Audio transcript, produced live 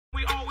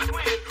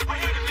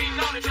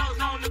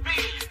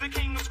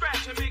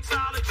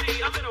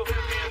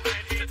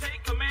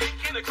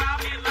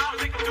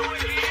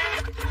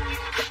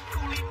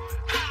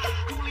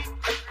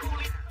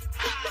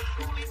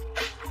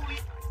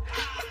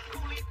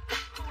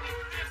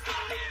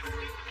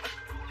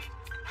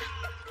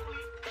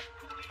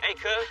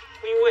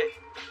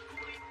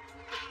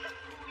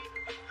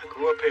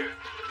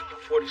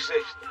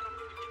46.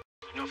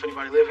 You know if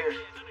anybody live here?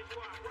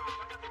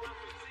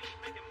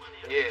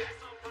 Yeah.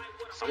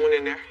 Someone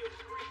in there.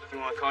 If you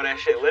want to call that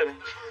shit living.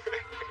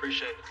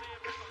 Appreciate it.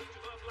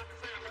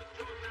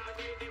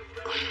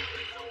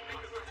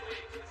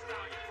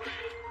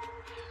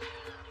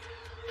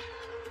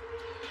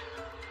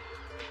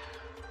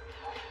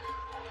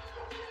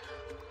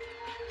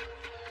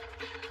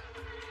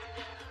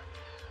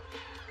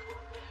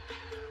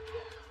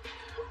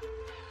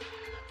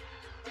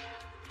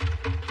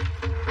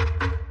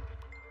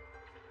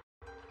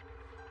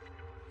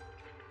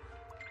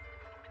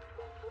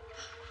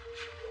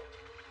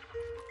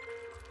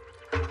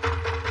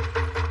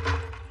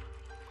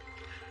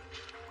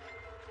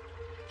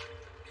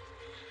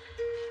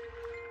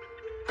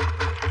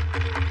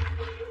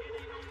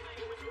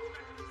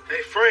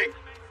 Hey, Frank.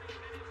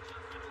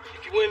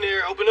 If you in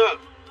there, open up.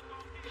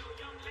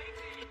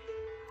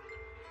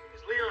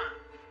 It's Leon.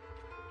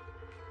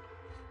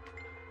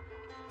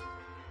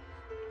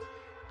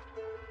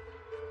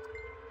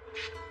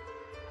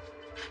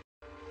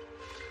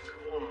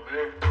 Come on,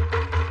 man.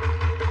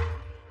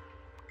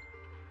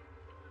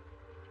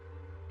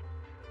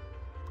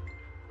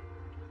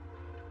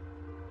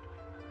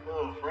 Come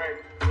on, Frank.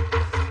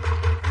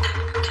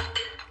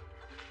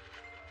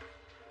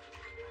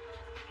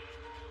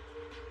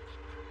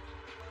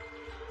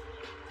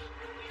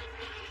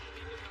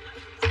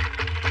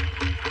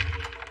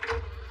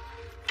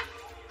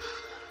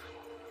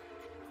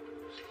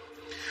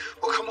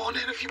 Well, come on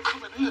in if you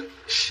coming in.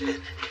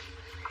 Shit.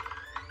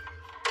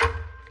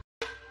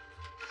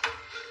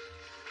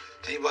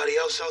 Anybody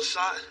else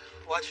outside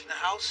watching the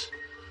house?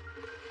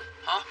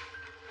 Huh?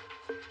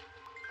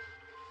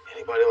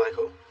 Anybody like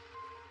who?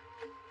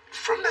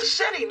 From the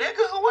city,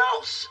 nigga. Who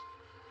else?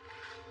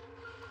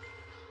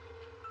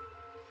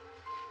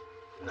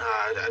 Nah,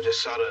 I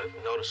just saw the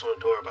notice on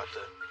the door about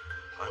the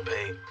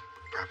unpaid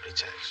property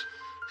tax.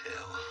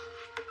 Yeah,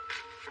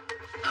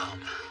 well,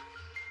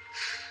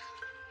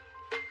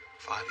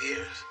 5 years,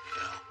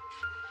 you know.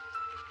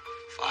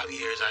 5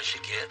 years I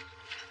should get.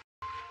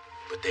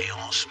 But they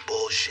on some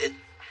bullshit.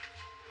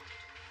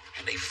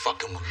 And they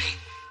fucking with me.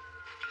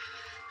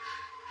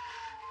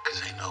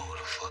 Cause they know who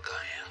the fuck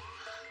I am.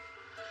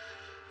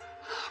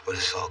 But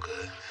it's all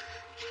good.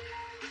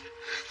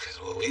 Cause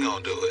what we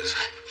gonna do is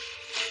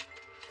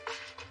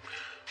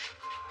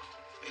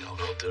we gonna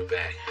go through the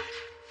back.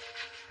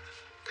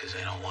 Cause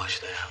they don't watch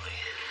the alley.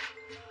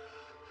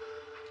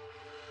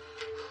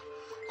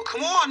 Well,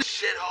 come on,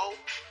 shithole.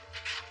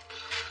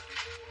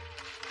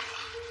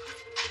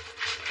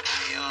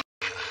 Yeah.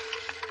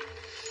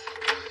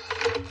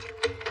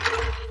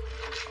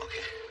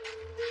 Okay.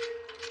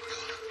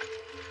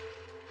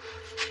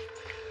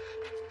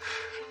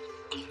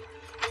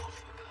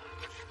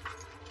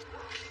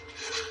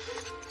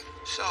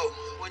 So,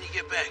 when you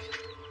get back?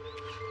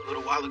 A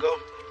little while ago?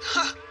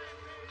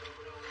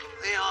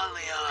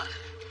 Leon.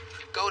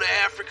 Go to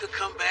Africa,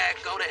 come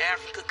back. Go to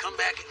Africa, come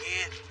back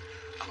again.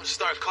 I'm gonna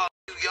start calling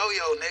you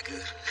Yo-Yo, nigga.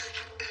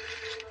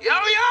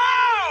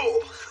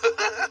 Yo-Yo!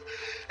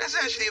 That's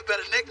actually a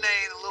better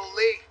nickname than Lil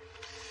Lee.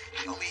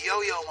 You know me,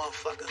 Yo-Yo,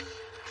 motherfucker.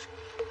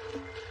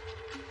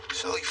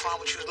 So, you found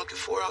what you was looking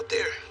for out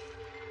there?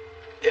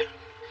 Yeah.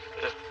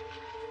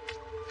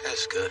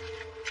 That's good.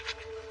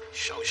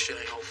 Show shit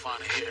ain't gonna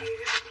find it here.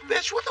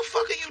 Bitch, what the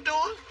fuck are you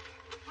doing?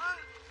 Huh?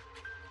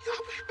 Yo,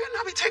 you better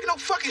not be taking no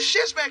fucking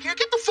shits back here.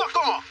 Get the fuck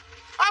on.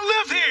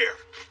 I live here.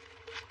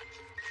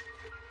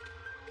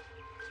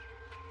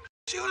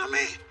 See what I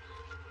mean?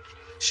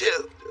 Shit,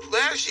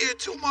 last year,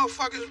 2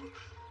 motherfuckers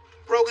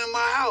broke into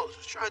my house.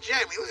 Trying to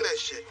jack me. Look at that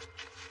shit.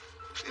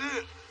 See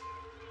that?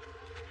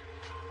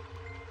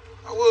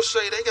 I will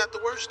say they got the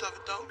worst of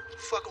it, though.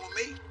 Fucking with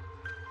me.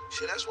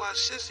 Shit, that's why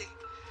Sissy,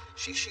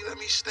 she let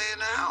me stay in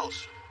the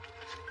house.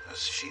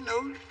 She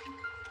knew.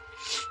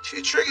 She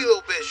a tricky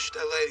little bitch,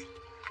 that lady.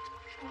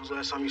 When was the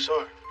last time you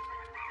saw her?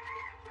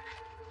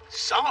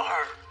 Saw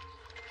her?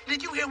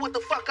 Did you hear what the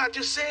fuck I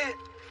just said?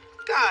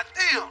 God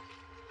damn.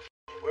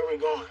 Where are we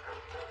going?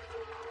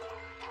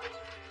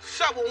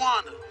 Sup with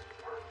Wanda?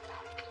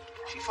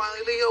 She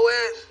finally leave your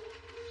ass?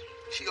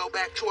 She go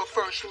back to her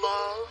first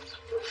love?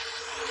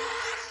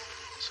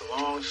 It's a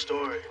long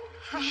story.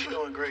 She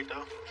doing great,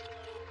 though.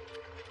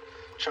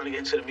 Trying to get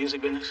into the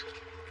music business.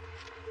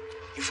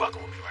 You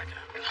fucking with me right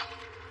now.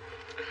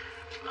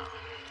 No.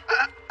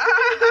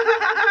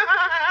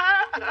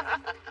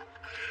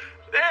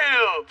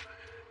 Damn.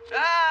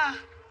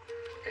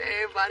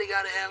 Everybody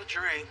gotta have a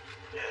drink.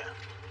 Yeah.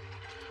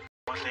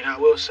 One thing I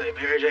will say,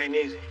 marriage ain't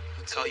easy.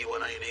 I'll tell you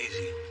what ain't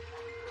easy.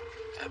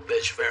 That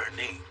bitch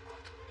Veronique.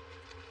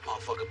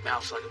 Motherfucker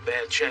bounced like a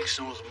bad check as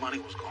soon as the money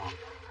was gone.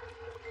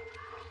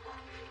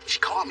 She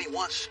called me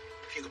once,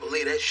 if you can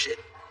believe that shit.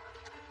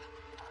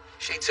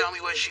 She ain't tell me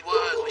where she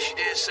was, but she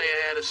did say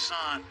I had a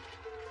son.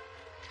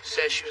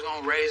 Said she was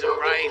gonna raise him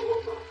right,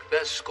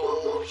 best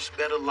schools,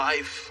 better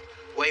life,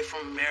 away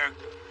from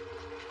America.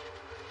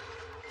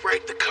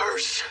 Break the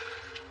curse.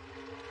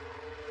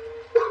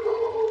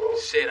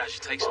 Said I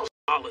should take some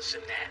solace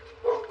in that.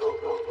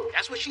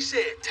 That's what she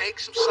said, take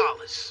some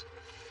solace.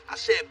 I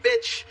said,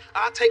 bitch,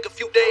 I'll take a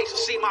few days to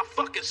see my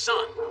fucking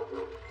son.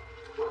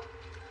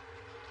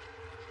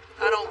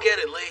 I don't get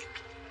it, Lee.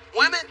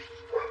 Women?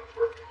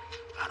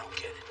 I don't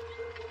get it.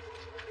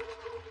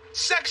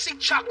 Sexy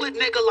chocolate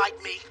nigga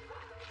like me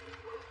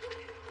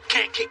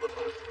can't keep a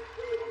body.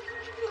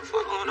 What the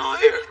fuck going on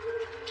here?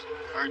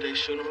 Heard they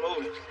shooting a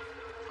movie.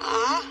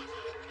 Uh-huh.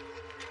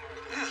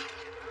 Yeah.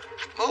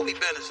 Movie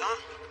business,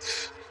 huh?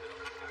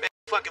 Big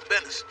fucking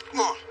business.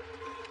 Come on.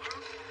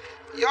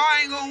 Y'all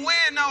ain't gonna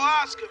win no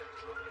Oscar.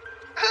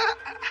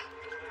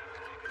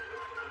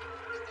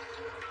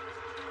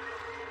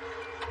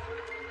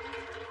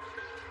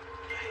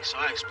 So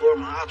I explored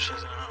my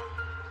options and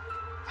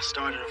I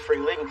started a free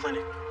legal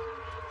clinic.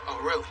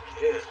 Oh, really?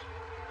 Yeah.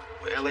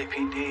 With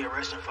LAPD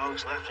arresting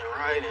folks left and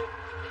right and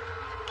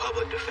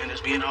public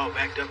defenders being all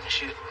backed up and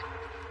shit.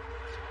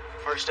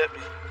 First step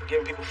to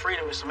giving people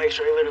freedom is to make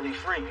sure they're literally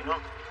free, you know?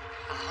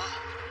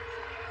 Uh-huh.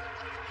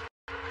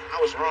 I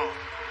was wrong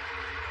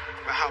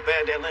about how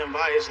bad that limb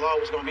bias law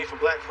was gonna be for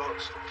black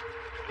folks.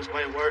 It was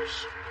way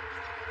worse.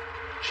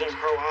 Jim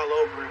Crow all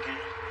over again.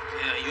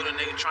 Yeah, you the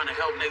nigga trying to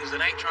help niggas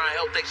that ain't trying to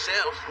help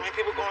themselves. I mean,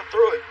 people going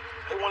through it.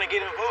 They want to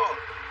get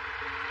involved.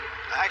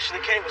 I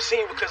actually came to see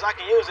you because I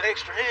can use an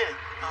extra hand.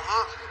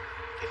 Uh-huh.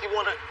 If you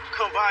want to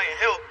come by and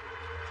help,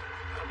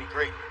 that'd be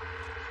great.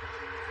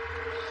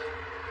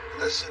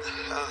 Listen,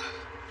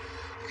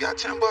 you got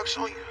 $10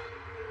 on you?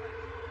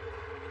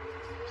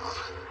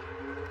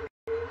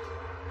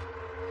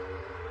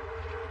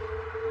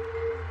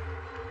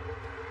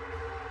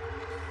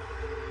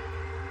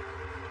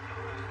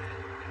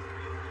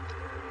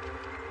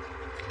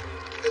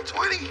 Good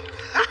 20?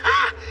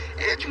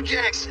 Andrew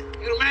Jackson,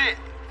 you the man.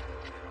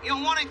 You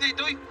don't want anything,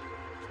 do you?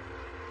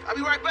 I'll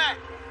be right back.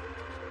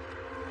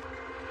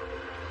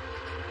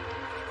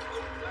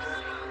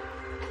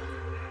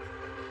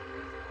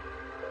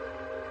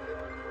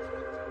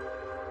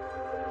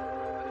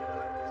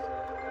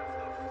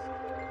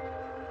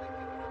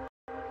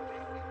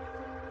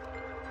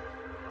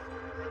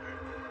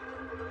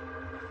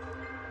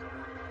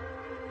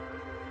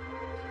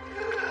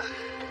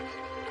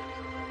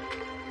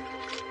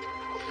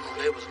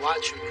 They was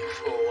watching me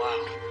for a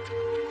while.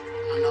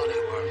 I know they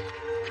were.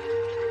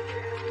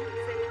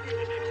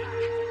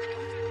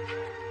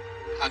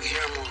 I can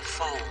hear them on the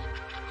phone.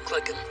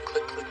 Clicking,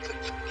 click, click,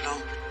 click, you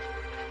know?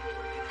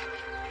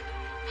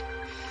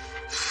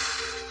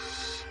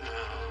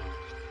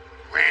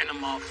 Random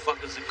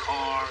motherfuckers in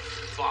cars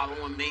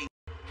following me.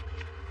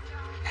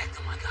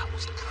 Acting like I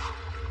was the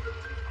problem.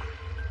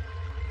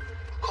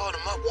 Called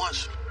them up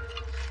once.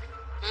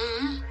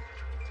 Mm-hmm.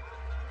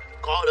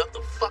 Called up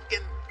the fucking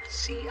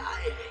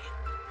CIA.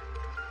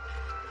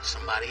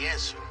 Somebody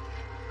answered.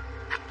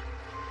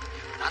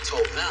 I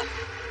told them,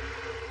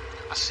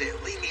 I said,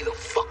 leave me the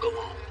fuck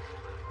alone.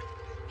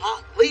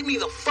 Huh? Leave me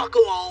the fuck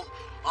alone,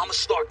 or I'ma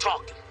start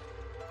talking.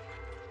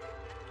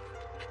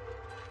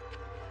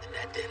 And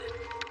that did it.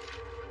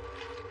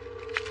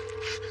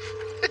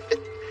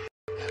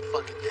 That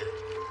fucking did it.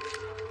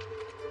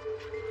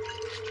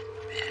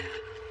 Man.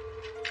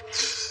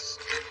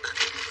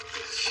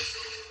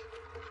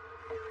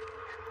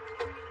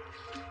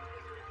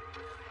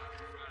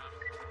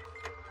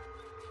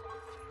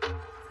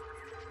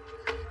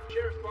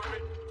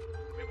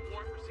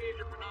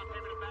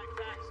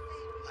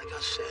 Like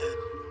I said,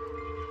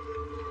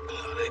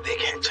 They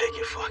can't take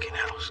your fucking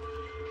house.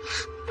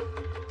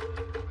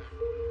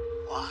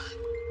 why?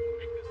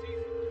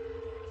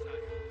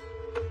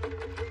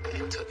 They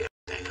took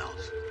everything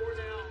else.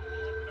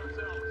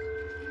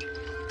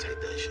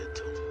 Take that shit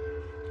too.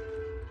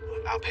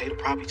 I'll pay the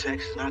property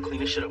taxes and I'll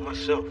clean this shit up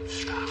myself.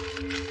 Stop.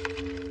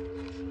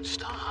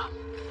 Stop.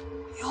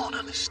 You don't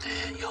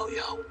understand. Yo,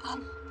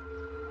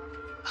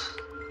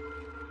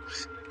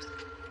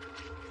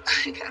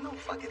 I ain't got no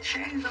fucking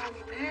chains on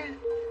me, man.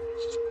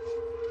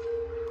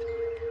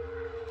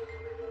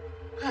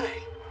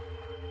 Hey.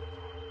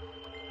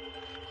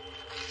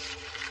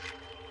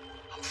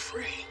 I'm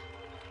free.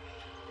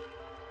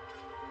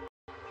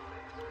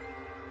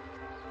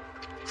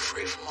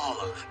 Free from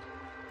all of it.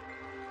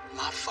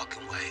 My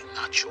fucking way,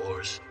 not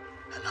yours,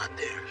 and not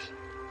theirs.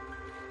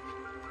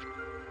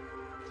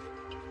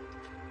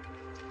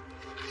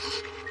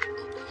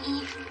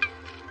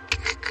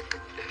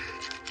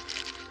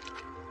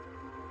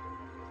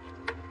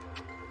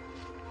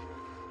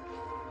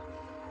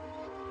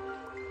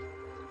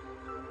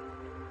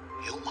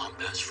 You're my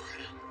best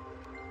friend.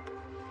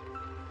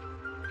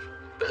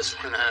 Best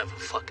friend I ever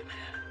fucking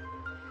had.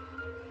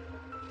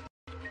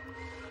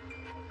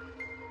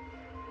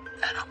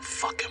 And I'm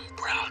fucking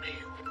proud of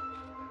you.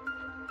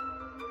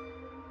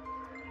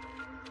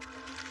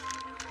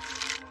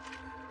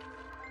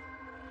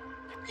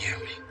 You hear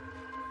me?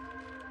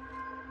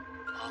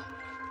 Huh?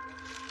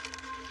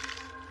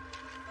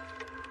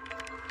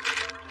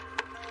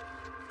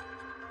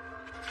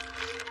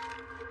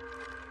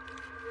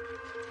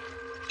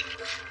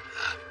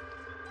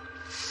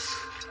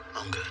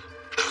 I'm good.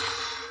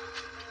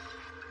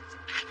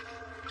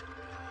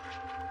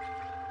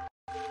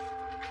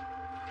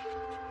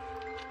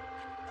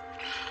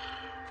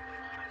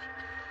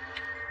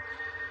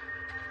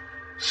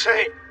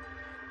 Say.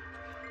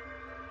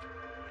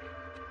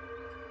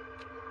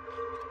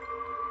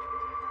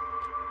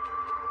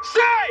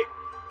 Say!